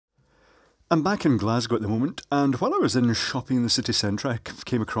I'm back in Glasgow at the moment, and while I was in shopping in the city centre, I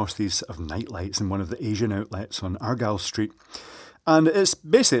came across these sort of night lights in one of the Asian outlets on Argyle Street. And it's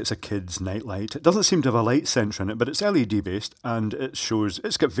a kid's night light. It doesn't seem to have a light sensor in it, but it's LED based, and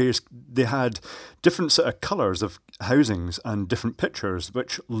it's got various. They had different sort of colours of housings and different pictures,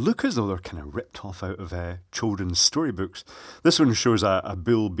 which look as though they're kind of ripped off out of children's storybooks. This one shows a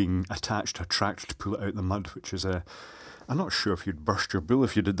bull being attached to a tractor to pull it out of the mud, which is a. I'm not sure if you'd burst your bull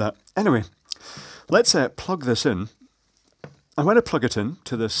if you did that. Anyway, let's plug this in. And when I plug it in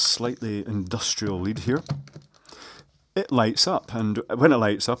to this slightly industrial lead here, it lights up. And when it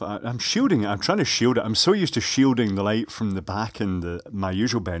lights up, I'm shielding it. I'm trying to shield it. I'm so used to shielding the light from the back in my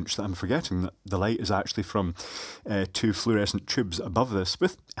usual bench that I'm forgetting that the light is actually from two fluorescent tubes above this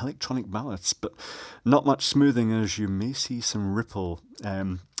with electronic ballasts, but not much smoothing, as you may see some ripple.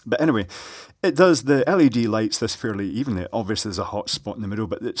 But anyway, it does, the LED lights this fairly evenly. Obviously there's a hot spot in the middle,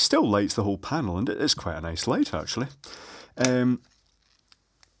 but it still lights the whole panel, and it is quite a nice light actually.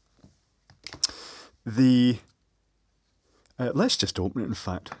 Let's just open it in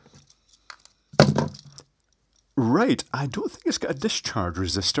fact. Right, I don't think it's got a discharge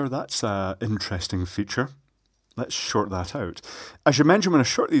resistor. That's an interesting feature. Let's short that out. As you mentioned, when I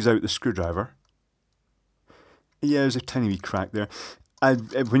short these out with the screwdriver, yeah, there's a tiny wee crack there.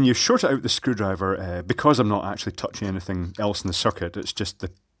 When you short it out with the screwdriver, because I'm not actually touching anything else in the circuit, it's just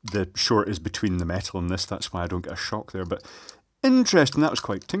the short is between the metal and this, that's why I don't get a shock there. But interesting, that was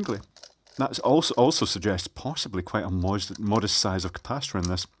quite tingly. That also suggests possibly quite a modest size of capacitor in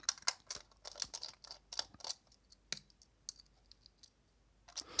this.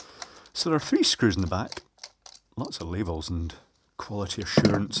 So there are 3 screws in the back, lots of labels and quality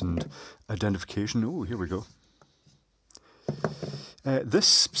assurance and identification. Oh, here we go. This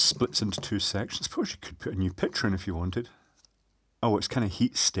splits into 2 sections. I suppose you could put a new picture in if you wanted. Oh, it's kind of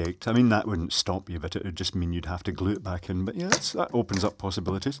heat staked. I mean, that wouldn't stop you, but it would just mean you'd have to glue it back in. But yeah, that opens up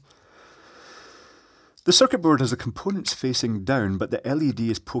possibilities. The circuit board has the components facing down, but the LED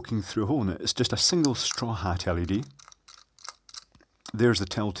is poking through a hole in it. It's just a single straw hat LED. There's the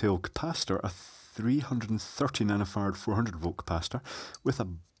telltale capacitor, a 330 nanofarad 400 volt capacitor with a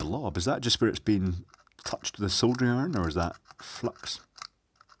blob. Is that just where it's been touched with a soldering iron, or is that flux?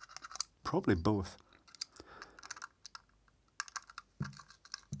 Probably both.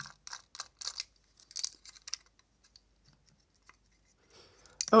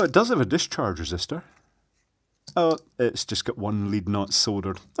 Oh, it does have a discharge resistor. Oh, it's just got one lead not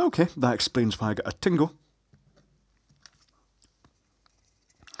soldered. Okay, that explains why I got a tingle.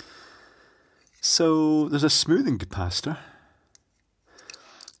 So there's a smoothing capacitor,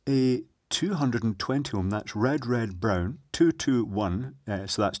 a 220 ohm, that's red, brown, 221,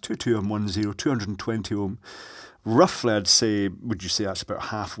 so that's 2210, 220 ohm. Roughly, I'd say, would you say that's about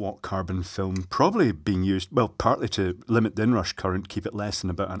half watt carbon film, probably being used, well, partly to limit the inrush current, keep it less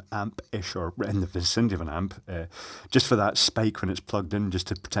than about an amp-ish, or in the vicinity of an amp, just for that spike when it's plugged in, just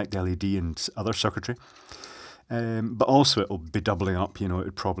to protect LED and other circuitry. But also it'll be doubling up, you know, it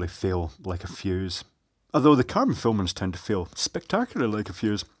would probably fail like a fuse. Although the carbon filaments tend to fail spectacularly like a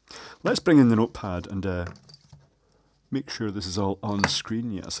fuse. Let's bring in the notepad and make sure this is all on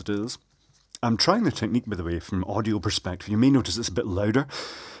screen. Yes, it is. I'm trying the technique, by the way, from audio perspective. You may notice it's a bit louder.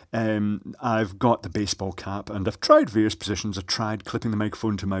 I've got the baseball cap and I've tried various positions. I've tried clipping the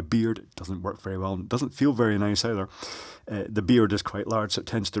microphone to my beard. It doesn't work very well. It doesn't feel very nice either. The beard is quite large, so it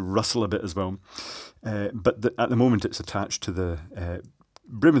tends to rustle a bit as well. But at the moment it's attached to the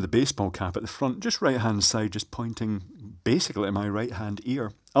brim of the baseball cap at the front, just right hand side, just pointing basically at my right hand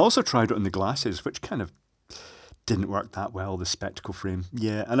ear. I also tried it on the glasses, which kind of didn't work that well, the spectacle frame.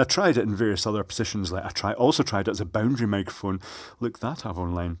 Yeah, and I tried it in various other positions. Like I also tried it as a boundary microphone. Look that up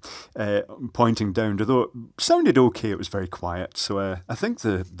online, pointing down. Although it sounded okay, it was very quiet. So I think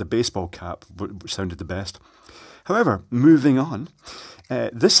the baseball cap sounded the best. However, moving on,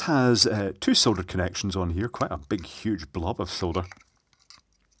 this has 2 soldered connections on here. Quite a big, huge blob of solder.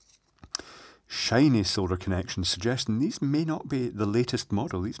 Shiny solder connections, suggesting these may not be the latest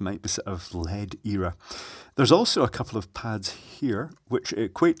model. These might be sort of lead era. There's also a couple of pads here, which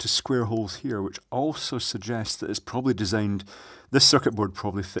equate to square holes here, which also suggests that it's probably designed, this circuit board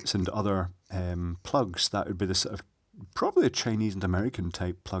probably fits into other plugs. That would be the sort of, probably a Chinese and American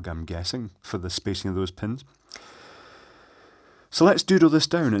type plug, I'm guessing, for the spacing of those pins. So let's doodle this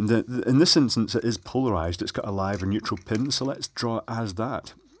down. In this instance, it is polarized. It's got a live and neutral pin, so let's draw it as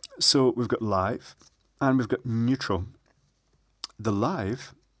that. So we've got live and we've got neutral. The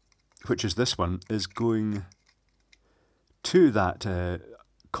live, which is this one, is going to that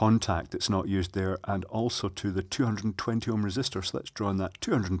contact that's not used there, and also to the 220 ohm resistor. So let's draw on that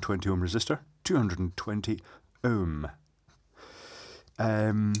 220 ohm resistor, 220 ohm.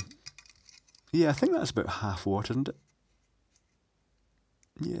 Yeah, I think that's about half watt, isn't it?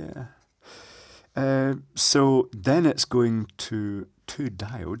 Yeah. So then it's going to two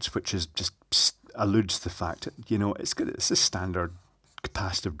diodes, which is just alludes to the fact that, you know, it's a standard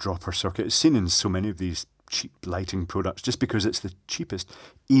capacitive dropper circuit. It's seen in so many of these cheap lighting products, just because it's the cheapest,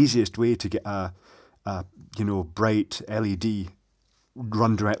 easiest way to get a you know, bright LED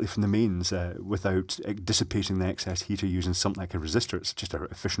run directly from the mains without dissipating the excess heat or using something like a resistor. It's just an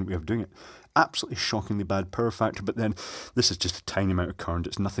efficient way of doing it. Absolutely shockingly bad power factor, but then this is just a tiny amount of current.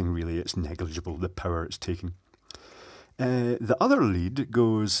 It's nothing really, it's negligible, the power it's taking. The other lead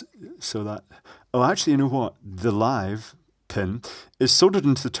goes so that, oh, actually, you know what? The live pin is soldered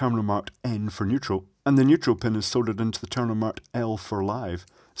into the terminal marked N for neutral, and the neutral pin is soldered into the terminal marked L for live.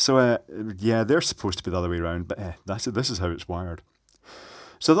 So, yeah, they're supposed to be the other way around, but this is how it's wired.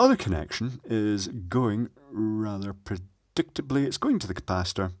 So the other connection is going rather predictably. It's going to the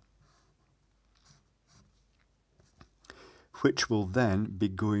capacitor, which will then be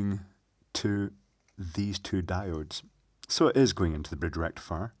going to these two diodes. So it is going into the bridge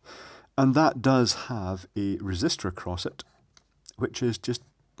rectifier, and that does have a resistor across it, which is just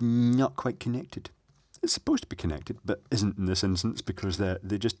not quite connected. It's supposed to be connected, but isn't in this instance because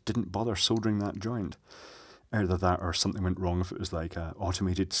they just didn't bother soldering that joint. Either that or something went wrong if it was like an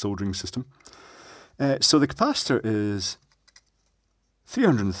automated soldering system. So the capacitor is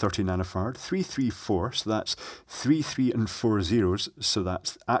 330 nanofarad, 334, so that's 3 and 4 zeros, so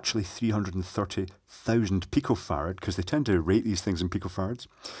that's actually 330,000 picofarad, because they tend to rate these things in picofarads,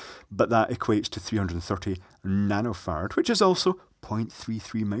 but that equates to 330 nanofarad, which is also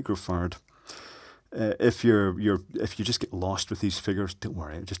 0.33 microfarad. If you just get lost with these figures, don't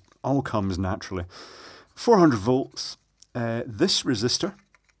worry, it just all comes naturally. 400 volts. This resistor,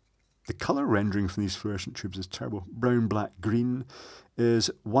 the colour rendering from these fluorescent tubes is terrible. Brown, black, green is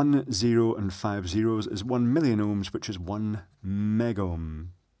 1 0 and 5 zeros is 1 million ohms, which is 1 megohm.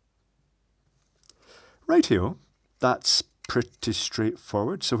 Rightio, that's pretty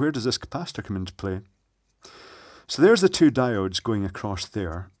straightforward. So where does this capacitor come into play? So there's the two diodes going across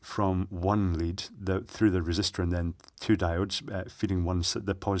there from one lead through the resistor, and then two diodes feeding one,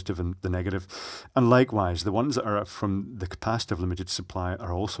 the positive and the negative. And likewise, the ones that are from the capacitive limited supply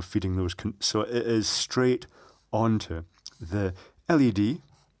are also feeding those. So it is straight onto the LED.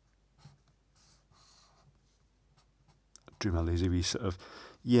 Do my lazy wee sort of,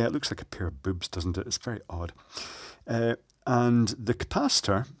 yeah, it looks like a pair of boobs, doesn't it? It's very odd. And the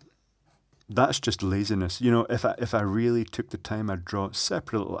capacitor, that's just laziness. You know, if I really took the time, I'd draw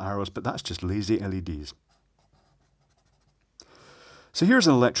separate little arrows, but that's just lazy LEDs. So here's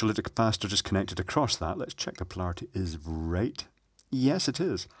an electrolytic capacitor just connected across that. Let's check the polarity is right. Yes, it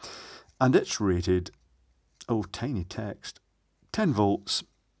is. And it's rated, oh, tiny text, 10 volts,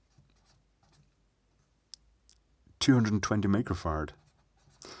 220 microfarad.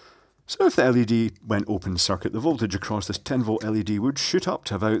 So if the LED went open circuit, the voltage across this 10 volt LED would shoot up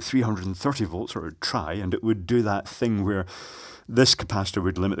to about 330 volts, or it would try, and it would do that thing where this capacitor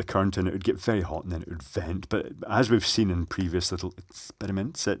would limit the current and it would get very hot and then it would vent. But as we've seen in previous little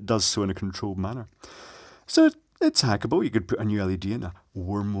experiments, it does so in a controlled manner. So it's hackable. You could put a new LED in, a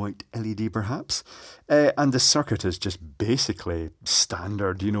warm white LED perhaps. And the circuit is just basically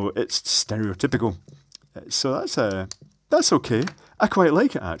standard, you know, it's stereotypical. So that's okay. I quite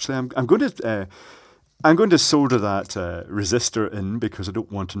like it actually. I'm going to solder that resistor in because I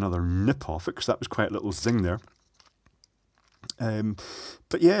don't want another nip off it, because that was quite a little zing there.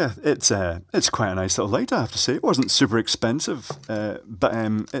 But yeah, it's quite a nice little light, I have to say. It wasn't super expensive, but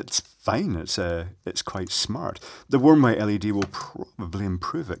it's fine. It's quite smart. The warm white LED will probably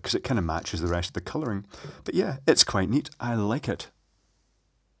improve it because it kind of matches the rest of the colouring. But yeah, it's quite neat. I like it.